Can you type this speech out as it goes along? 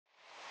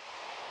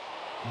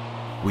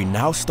We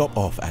now stop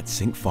off at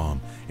Sink Farm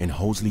in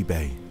Hollesley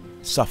Bay,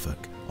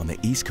 Suffolk, on the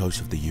east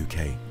coast of the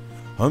UK,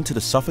 home to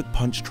the Suffolk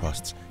Punch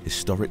Trust's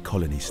historic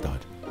colony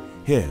stud.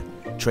 Here,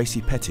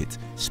 Tracy Pettit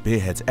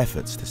spearheads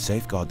efforts to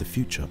safeguard the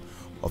future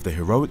of the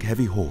heroic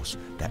heavy horse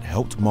that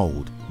helped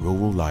mould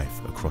rural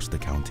life across the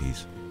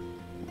counties.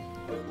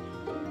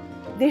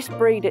 This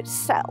breed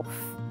itself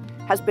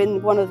has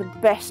been one of the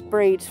best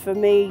breeds for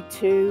me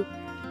to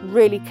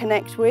really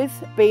connect with,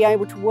 be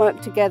able to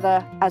work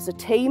together as a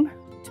team,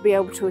 to be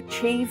able to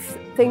achieve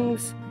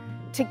things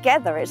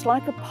together. It's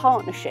like a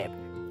partnership.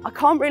 I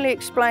can't really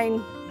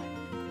explain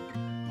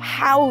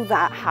how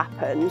that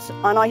happens,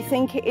 and I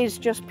think it is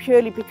just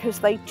purely because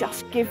they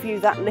just give you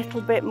that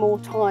little bit more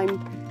time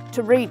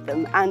to read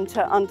them and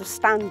to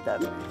understand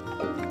them.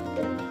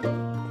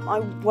 I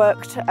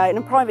worked in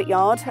a private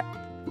yard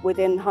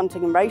within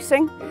hunting and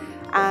racing,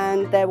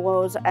 and there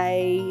was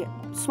a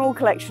small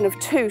collection of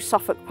 2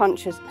 Suffolk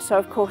Punches. So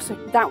of course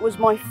that was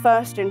my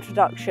first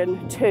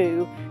introduction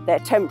to their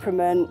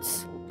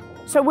temperaments.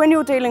 So when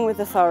you're dealing with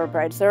the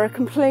thoroughbreds, they're a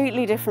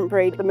completely different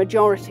breed. The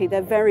majority,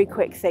 they're very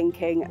quick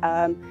thinking.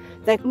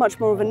 They're much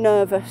more of a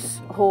nervous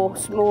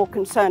horse, more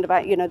concerned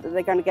about, that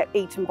they're going to get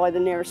eaten by the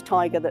nearest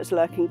tiger that's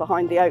lurking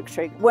behind the oak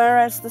tree.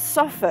 Whereas the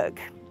Suffolk,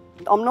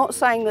 I'm not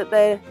saying that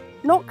they're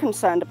not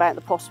concerned about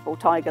the possible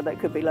tiger that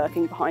could be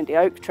lurking behind the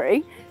oak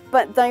tree,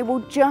 but they will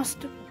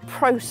just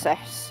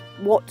process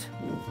what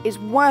is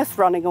worth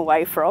running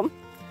away from.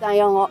 They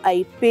are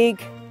a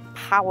big,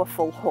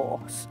 powerful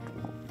horse.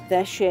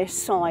 Their sheer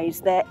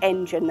size, their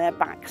engine, their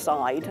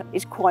backside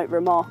is quite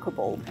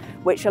remarkable,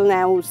 which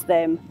allows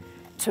them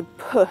to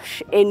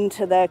push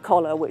into their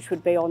collar, which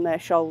would be on their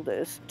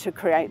shoulders, to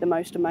create the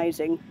most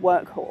amazing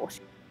workhorse.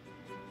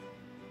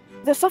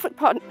 The Suffolk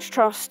Punch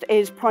Trust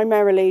is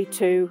primarily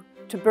to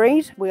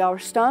breed. We are a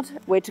stud.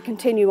 We're to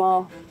continue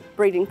our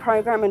breeding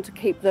programme and to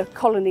keep the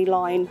colony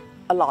line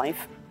alive.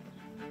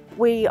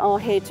 We are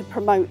here to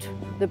promote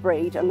the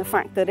breed and the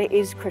fact that it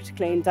is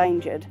critically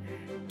endangered,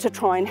 to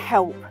try and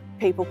help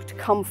people to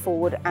come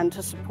forward and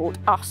to support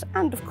us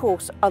and of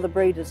course other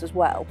breeders as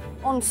well.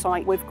 On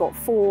site we've got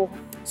 4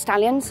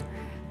 stallions,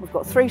 we've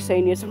got 3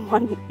 seniors and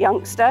 1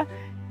 youngster.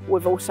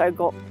 We've also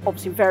got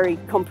obviously very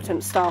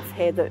competent staff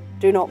here that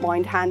do not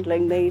mind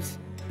handling these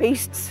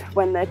beasts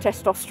when their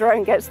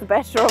testosterone gets the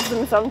better of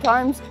them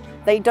sometimes.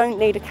 They don't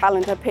need a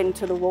calendar pinned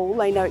to the wall.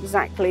 They know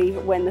exactly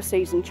when the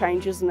season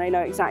changes and they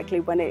know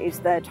exactly when it is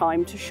their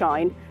time to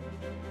shine.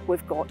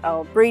 We've got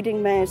our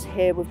breeding mares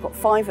here. We've got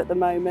 5 at the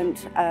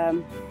moment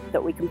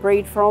that we can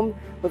breed from.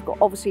 We've got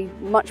obviously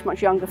much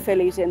younger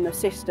fillies in the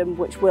system,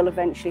 which will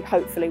eventually,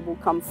 hopefully, will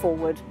come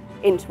forward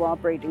into our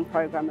breeding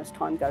programme as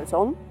time goes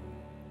on.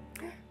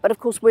 But of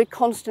course, we're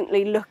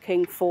constantly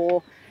looking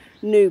for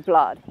new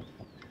blood.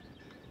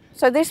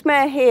 So this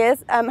mare here,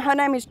 her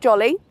name is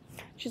Jolly.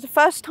 She's a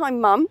first-time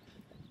mum,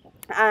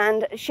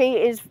 and she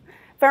is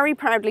very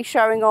proudly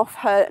showing off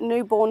her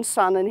newborn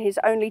son, and he's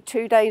only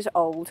 2 days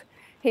old.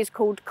 He's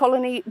called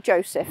Colony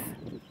Joseph.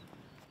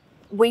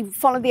 We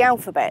follow the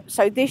alphabet,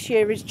 so this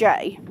year is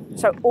J.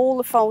 So all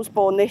the foals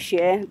born this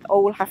year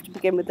all have to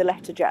begin with the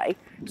letter J.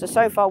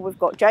 So far we've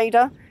got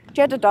Jada,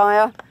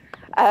 Jedediah,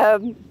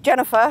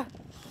 Jennifer,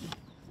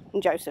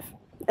 and Joseph.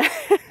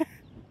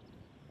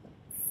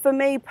 For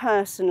me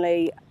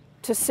personally,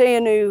 to see a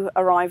new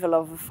arrival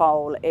of a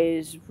foal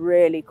is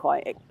really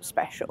quite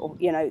special.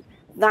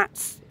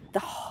 That's the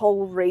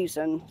whole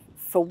reason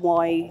for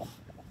why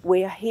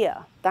we're here.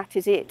 That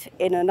is it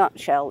in a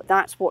nutshell.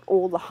 That's what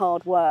all the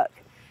hard work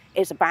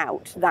is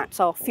about. That's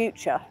our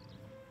future.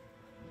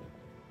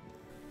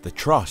 The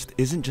Trust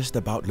isn't just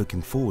about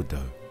looking forward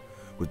though.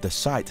 With the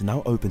site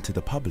now open to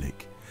the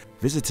public,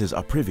 visitors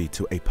are privy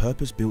to a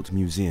purpose-built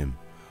museum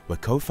where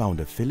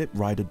co-founder Philip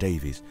Ryder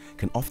Davies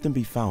can often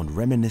be found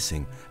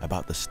reminiscing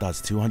about the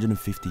stud's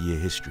 250-year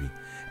history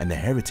and the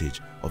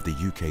heritage of the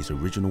UK's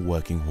original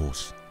working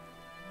horse.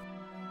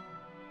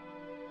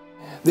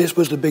 This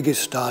was the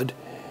biggest stud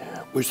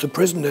which the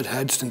prison had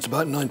had since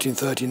about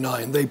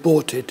 1939. They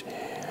bought it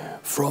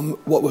from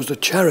what was a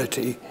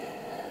charity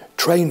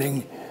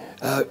training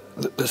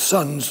the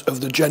sons of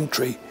the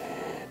gentry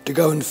to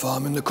go and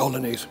farm in the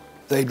colonies.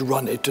 They'd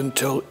run it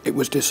until it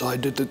was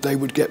decided that they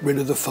would get rid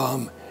of the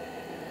farm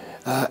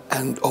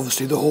and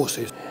obviously the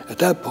horses. At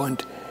that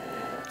point,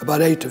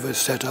 about 8 of us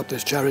set up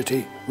this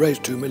charity,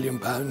 raised £2 million,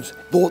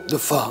 bought the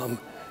farm.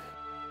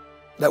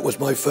 That was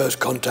my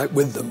first contact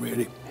with them,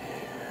 really.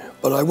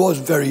 But I was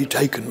very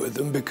taken with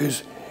them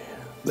because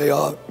they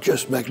are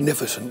just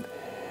magnificent.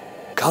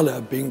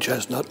 Colour being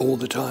chestnut all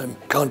the time.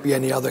 Can't be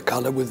any other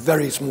colour with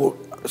very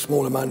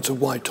small amounts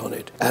of white on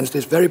it. And it's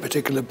this very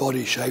particular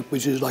body shape,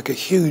 which is like a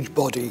huge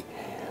body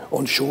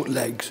on short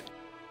legs.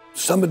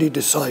 Somebody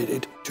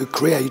decided to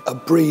create a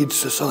breed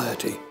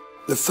society.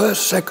 The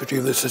first secretary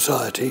of the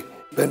society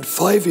spent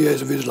 5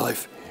 years of his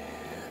life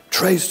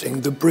tracing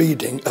the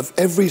breeding of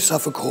every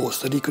Suffolk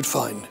horse that he could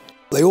find.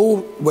 They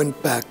all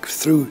went back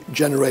through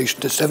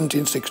generation to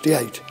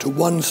 1768 to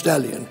one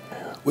stallion,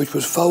 which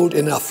was foaled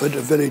in Ufford,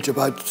 a village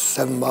about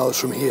 7 miles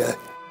from here.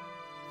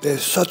 They're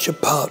such a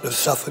part of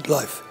Suffolk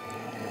life.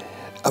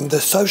 The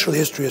social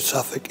history of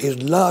Suffolk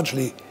is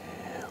largely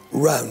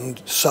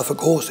round Suffolk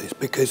horses,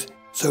 because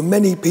so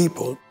many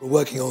people are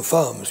working on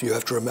farms, you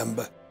have to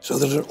remember. So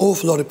there's an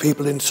awful lot of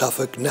people in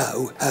Suffolk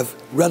now have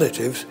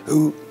relatives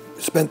who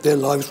spent their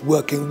lives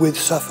working with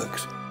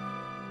Suffolks.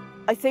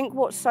 I think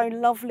what's so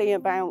lovely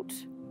about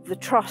the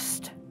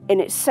trust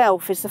in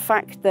itself is the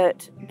fact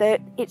that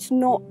it's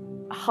not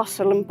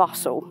hustle and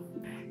bustle.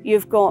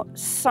 You've got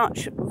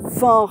such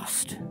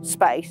vast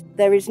space.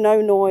 There is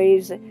no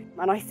noise.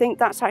 And I think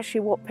that's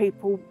actually what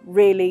people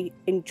really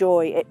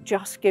enjoy. It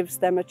just gives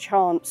them a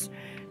chance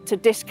to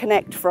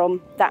disconnect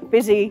from that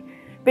busy,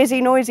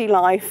 noisy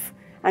life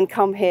and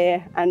come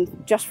here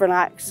and just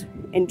relax,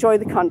 enjoy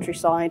the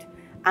countryside,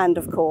 and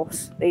of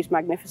course, these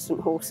magnificent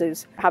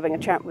horses, having a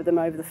chat with them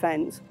over the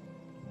fens.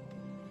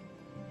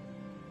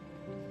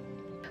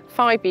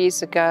 5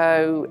 years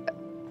ago,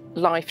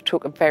 life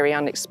took a very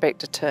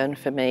unexpected turn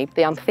for me.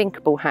 The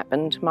unthinkable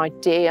happened. My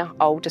dear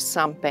older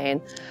son,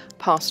 Ben,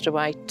 passed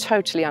away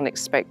totally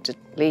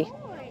unexpectedly.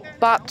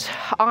 But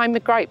I'm a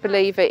great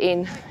believer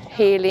in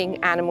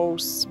healing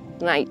animals,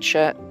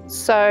 nature.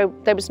 So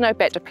there was no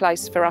better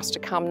place for us to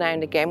come now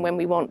and again when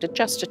we wanted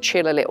just to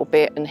chill a little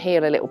bit and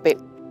heal a little bit.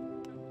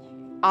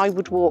 I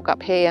would walk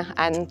up here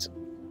and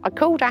I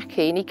called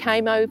Aki and he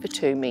came over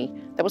to me.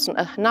 There wasn't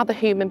another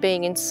human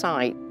being in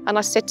sight. And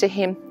I said to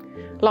him,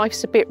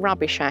 "Life's a bit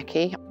rubbish,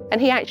 Aki." And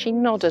he actually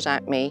nodded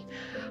at me.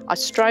 I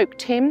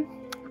stroked him.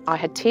 I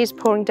had tears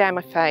pouring down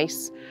my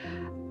face.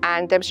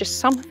 And there was just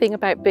something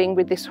about being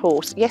with this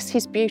horse. Yes,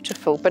 he's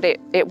beautiful, but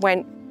it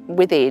went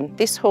within.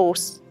 This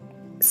horse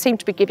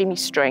seemed to be giving me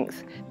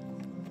strength.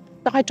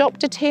 I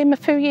adopted him a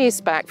few years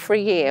back for a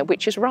year,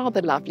 which is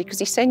rather lovely because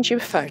he sends you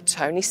a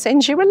photo and he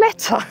sends you a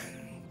letter.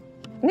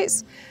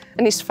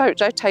 And his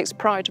photo takes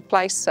pride of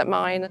place at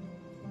mine.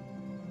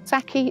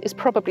 Saki is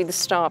probably the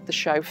star of the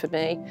show for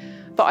me,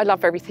 but I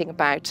love everything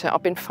about it.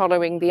 I've been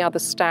following the other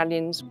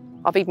stallions.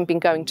 I've even been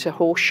going to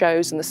horse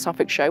shows and the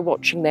Suffolk show,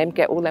 watching them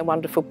get all their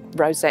wonderful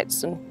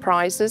rosettes and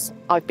prizes.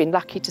 I've been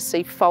lucky to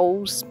see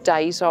foals,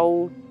 days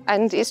old,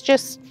 and it's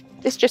just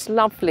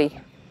lovely.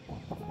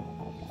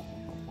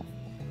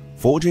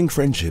 Forging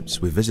friendships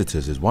with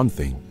visitors is one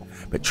thing,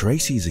 but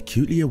Tracy is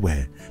acutely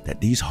aware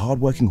that these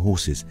hard-working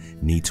horses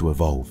need to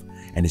evolve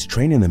and is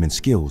training them in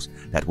skills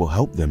that will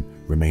help them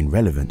remain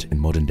relevant in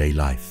modern-day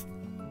life.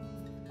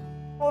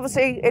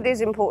 Obviously, it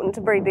is important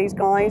to breed these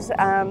guys,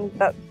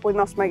 but we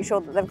must make sure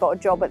that they've got a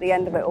job at the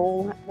end of it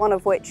all. One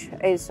of which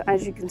is,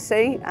 as you can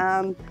see,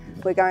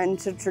 we're going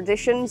to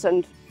traditions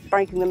and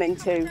breaking them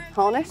into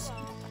harness.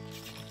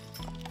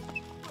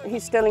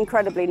 He's still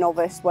incredibly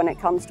novice when it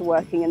comes to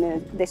working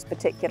in this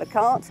particular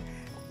cart.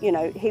 You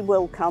know, he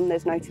will come,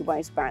 there's no two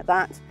ways about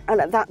that.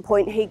 And at that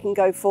point, he can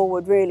go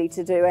forward really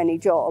to do any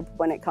job.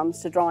 When it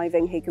comes to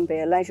driving, he can be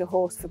a leisure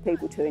horse for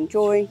people to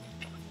enjoy.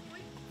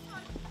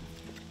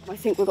 I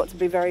think we've got to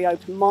be very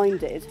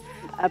open-minded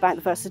about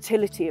the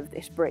versatility of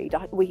this breed.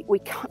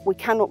 We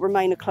cannot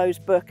remain a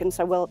closed book and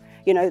say, well,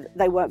 you know,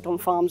 they worked on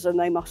farms and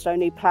they must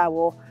only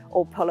plough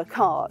or pull a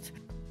cart.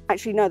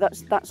 Actually, no,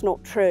 that's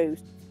not true.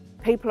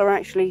 People are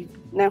actually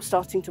now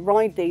starting to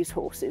ride these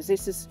horses.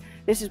 This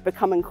is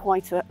becoming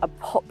quite a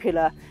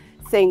popular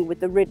thing with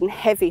the ridden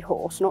heavy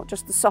horse, not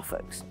just the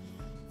Suffolks.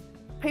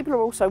 People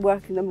are also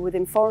working them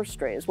within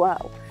forestry as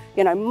well.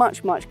 You know,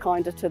 much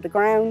kinder to the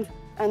ground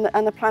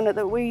and the planet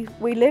that we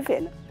live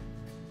in.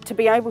 To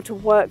be able to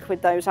work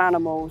with those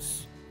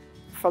animals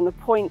from the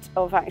point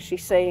of actually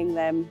seeing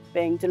them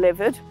being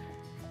delivered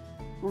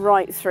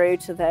right through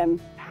to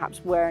them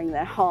perhaps wearing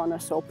their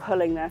harness or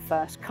pulling their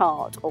first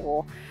cart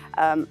or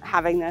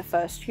having their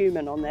first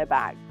human on their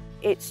back.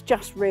 It's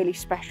just really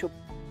special.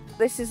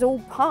 This is all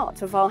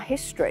part of our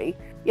history.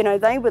 You know,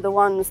 they were the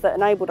ones that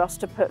enabled us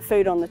to put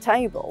food on the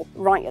table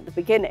right at the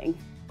beginning.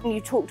 When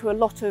you talk to a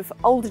lot of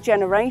older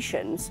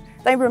generations,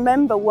 they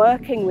remember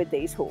working with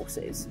these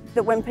horses,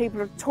 that when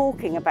people are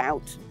talking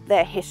about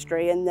their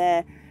history and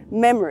their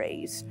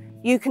memories,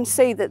 you can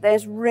see that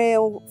there's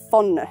real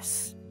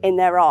fondness in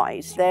their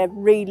eyes. They're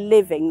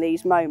reliving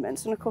these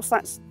moments. And of course,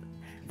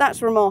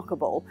 that's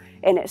remarkable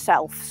in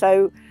itself.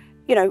 So,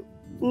 you know,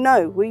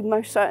 no, we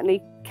most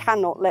certainly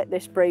cannot let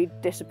this breed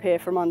disappear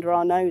from under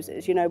our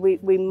noses. You know,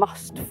 we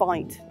must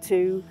fight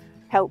to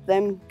help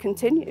them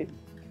continue.